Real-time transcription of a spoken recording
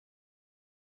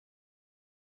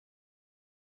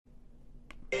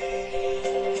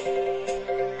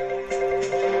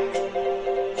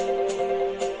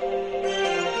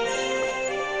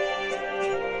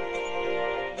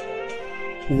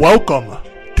Welcome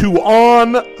to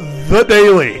On the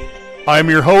Daily. I'm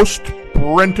your host,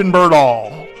 Brenton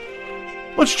Birdall.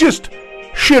 Let's just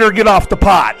shit or get off the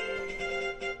pot.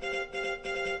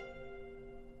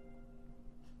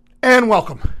 And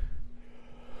welcome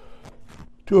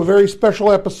to a very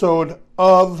special episode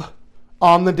of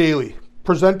On the Daily,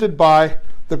 presented by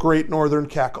the Great Northern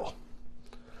Cackle.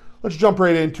 Let's jump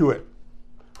right into it.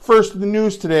 First, in the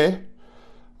news today,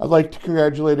 I'd like to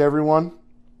congratulate everyone.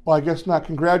 Well, I guess not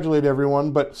congratulate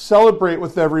everyone, but celebrate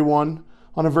with everyone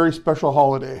on a very special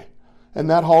holiday. And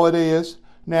that holiday is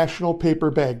National Paper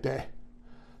Bag Day.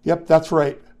 Yep, that's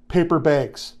right. Paper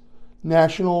bags.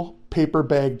 National Paper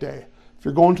Bag Day. If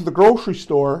you're going to the grocery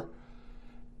store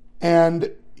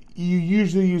and you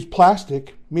usually use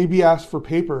plastic, maybe ask for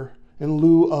paper in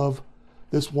lieu of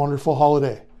this wonderful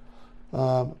holiday.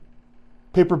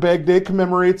 Paper Bag Day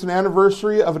commemorates an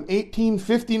anniversary of an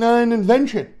 1859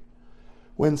 invention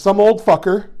when some old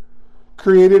fucker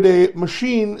created a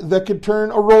machine that could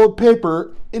turn a roll of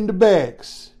paper into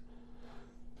bags.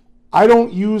 I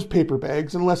don't use paper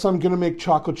bags unless I'm going to make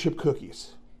chocolate chip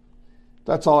cookies.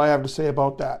 That's all I have to say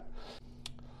about that.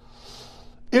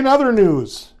 In other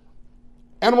news,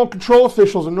 animal control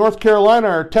officials in North Carolina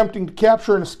are attempting to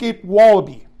capture an escaped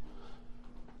wallaby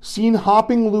seen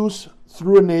hopping loose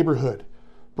through a neighborhood.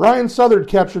 Brian Southard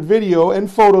captured video and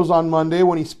photos on Monday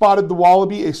when he spotted the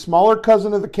wallaby, a smaller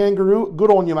cousin of the kangaroo, good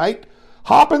on you mate,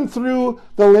 hopping through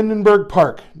the Lindenberg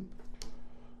Park,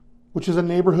 which is a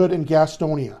neighborhood in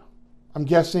Gastonia. I'm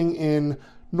guessing in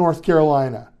North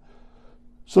Carolina.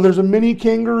 So there's a mini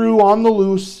kangaroo on the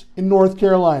loose in North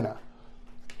Carolina.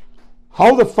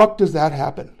 How the fuck does that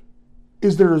happen?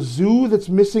 Is there a zoo that's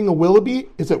missing a willoughby?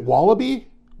 Is it wallaby?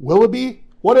 Willoughby?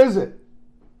 What is it?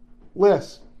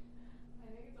 Liz.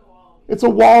 It's a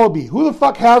wallaby. Who the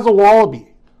fuck has a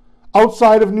wallaby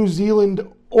outside of New Zealand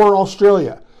or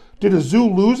Australia? Did a zoo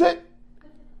lose it?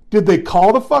 Did they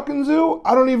call the fucking zoo?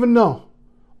 I don't even know.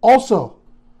 Also,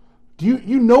 do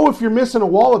you know if you're missing a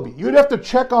wallaby? You'd have to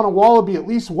check on a wallaby at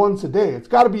least once a day. It's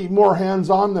got to be more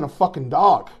hands-on than a fucking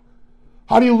dog.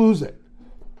 How do you lose it?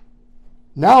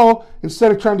 Now,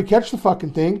 instead of trying to catch the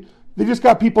fucking thing, they just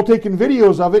got people taking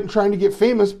videos of it and trying to get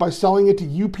famous by selling it to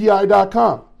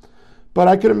UPI.com. But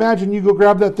I could imagine you go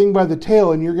grab that thing by the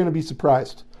tail and you're going to be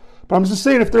surprised. But I'm just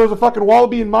saying, if there was a fucking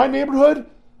wallaby in my neighborhood,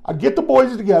 I'd get the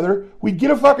boys together, we'd get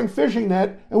a fucking fishing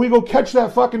net, and we'd go catch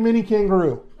that fucking mini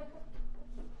kangaroo.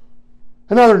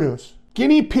 In other news,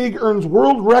 guinea pig earns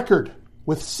world record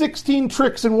with 16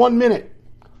 tricks in 1 minute.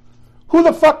 Who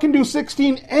the fuck can do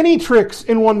 16 any tricks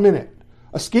in 1 minute?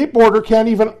 A skateboarder can't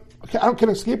even... Can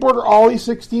a skateboarder ollie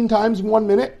 16 times in 1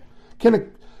 minute? Can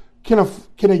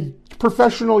a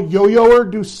professional yo-yoer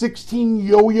do 16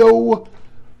 yo-yo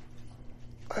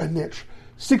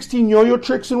 16 yo-yo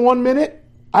tricks in 1 minute?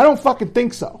 I don't fucking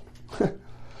think so.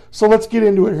 So let's get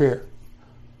into it here.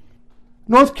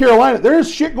 North Carolina. There is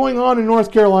shit going on in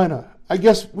North Carolina. I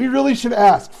guess we really should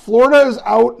ask. Florida is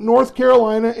out. North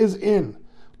Carolina is in.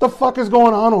 What the fuck is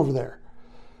going on over there?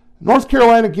 North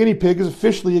Carolina guinea pig is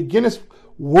officially a Guinness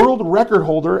World Record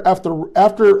holder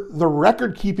after the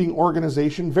record-keeping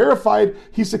organization verified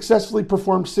he successfully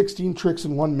performed 16 tricks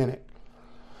in 1 minute.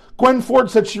 Gwen Ford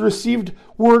said she received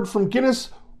word from Guinness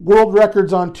World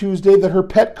Records on Tuesday that her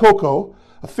pet Coco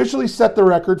officially set the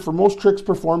record for most tricks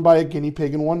performed by a guinea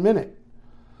pig in 1 minute.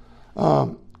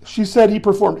 She said he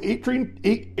performed eight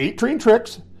train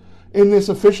tricks in this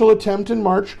official attempt in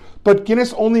March, but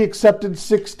Guinness only accepted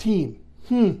 16.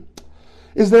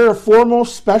 Is there a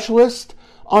foremost specialist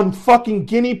on fucking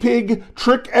guinea pig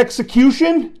trick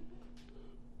execution?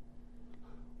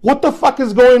 What the fuck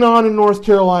is going on in North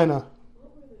Carolina?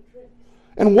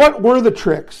 And what were the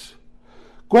tricks?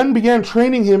 Gwen began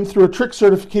training him through a trick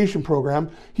certification program.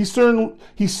 He soon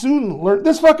learned.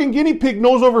 This fucking guinea pig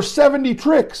knows over 70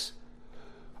 tricks.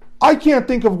 I can't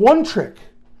think of one trick.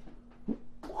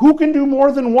 Who can do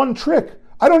more than one trick?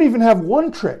 I don't even have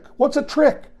one trick. What's a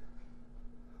trick?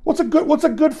 What's a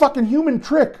good fucking human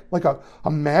trick? Like a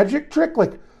magic trick?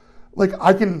 Like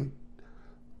I can,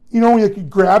 you can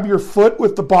grab your foot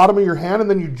with the bottom of your hand and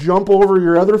then you jump over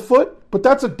your other foot? But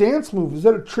that's a dance move. Is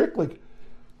that a trick?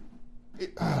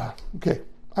 Okay.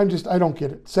 I don't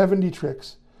get it. 70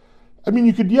 tricks. I mean,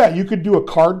 you could do a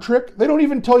card trick. They don't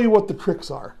even tell you what the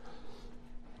tricks are.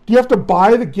 Do you have to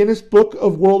buy the Guinness Book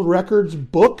of World Records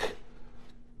book?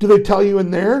 Do they tell you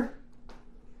in there?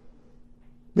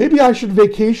 Maybe I should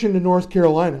vacation to North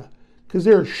Carolina because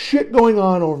there's shit going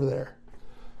on over there.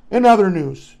 In other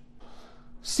news,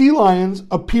 sea lions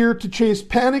appear to chase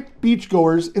panicked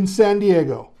beachgoers in San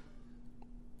Diego.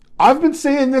 I've been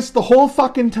saying this the whole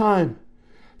fucking time.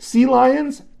 sea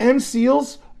lions and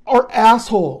seals are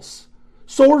assholes.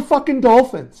 So are fucking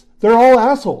dolphins. They're all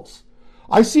assholes.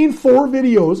 I seen 4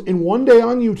 videos in one day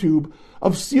on YouTube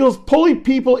of seals pulling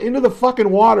people into the fucking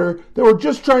water that were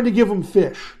just trying to give them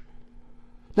fish.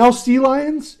 Now sea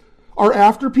lions are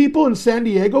after people in San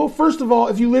Diego. First of all,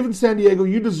 if you live in San Diego,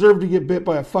 you deserve to get bit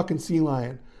by a fucking sea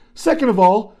lion. Second of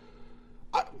all,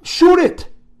 shoot it.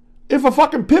 If a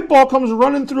fucking pit bull comes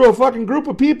running through a fucking group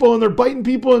of people and they're biting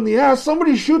people in the ass,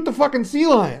 somebody shoot the fucking sea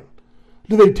lion.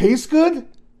 Do they taste good?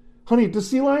 Honey, do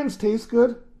sea lions taste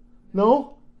good?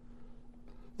 No?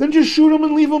 Then just shoot them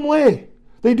and leave them lay.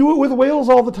 They do it with whales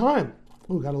all the time.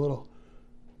 Oh, got a little.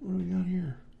 What do we got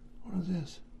here? What is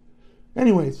this?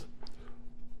 Anyways,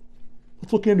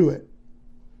 let's look into it.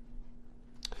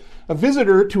 A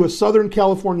visitor to a Southern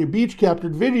California beach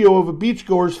captured video of a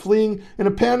beachgoers fleeing in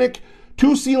a panic.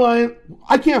 2 sea lions.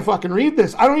 I can't fucking read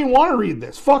this. I don't even want to read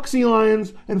this. Fuck sea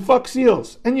lions and fuck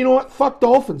seals. And you know what? Fuck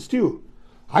dolphins too.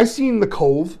 I seen the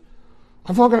Cove.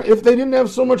 If they didn't have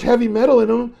so much heavy metal in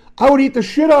them, I would eat the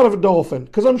shit out of a dolphin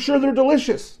because I'm sure they're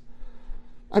delicious.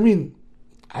 I mean,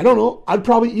 I don't know. I'd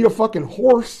probably eat a fucking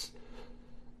horse.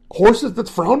 Horses, that's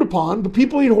frowned upon, but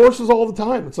people eat horses all the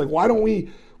time. It's like, why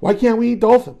can't we eat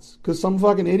dolphins? Because some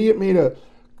fucking idiot made a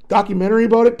documentary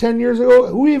about it 10 years ago?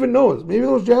 Who even knows? Maybe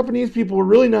those Japanese people were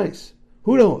really nice.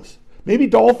 Who knows? Maybe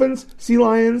dolphins, sea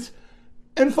lions,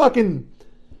 and fucking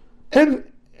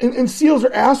and seals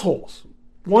are assholes.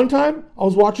 One time, I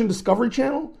was watching Discovery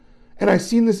Channel, and I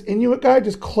seen this Inuit guy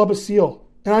just club a seal,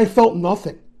 and I felt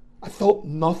nothing.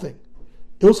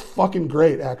 It was fucking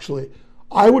great, actually.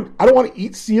 I don't want to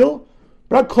eat seal,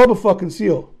 but I'd club a fucking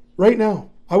seal right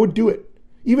now. I would do it,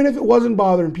 even if it wasn't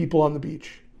bothering people on the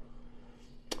beach.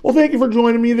 Well, thank you for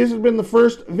joining me. This has been the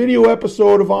first video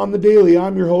episode of On the Daily.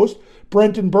 I'm your host,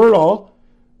 Brenton Birdall,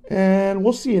 and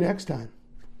we'll see you next time.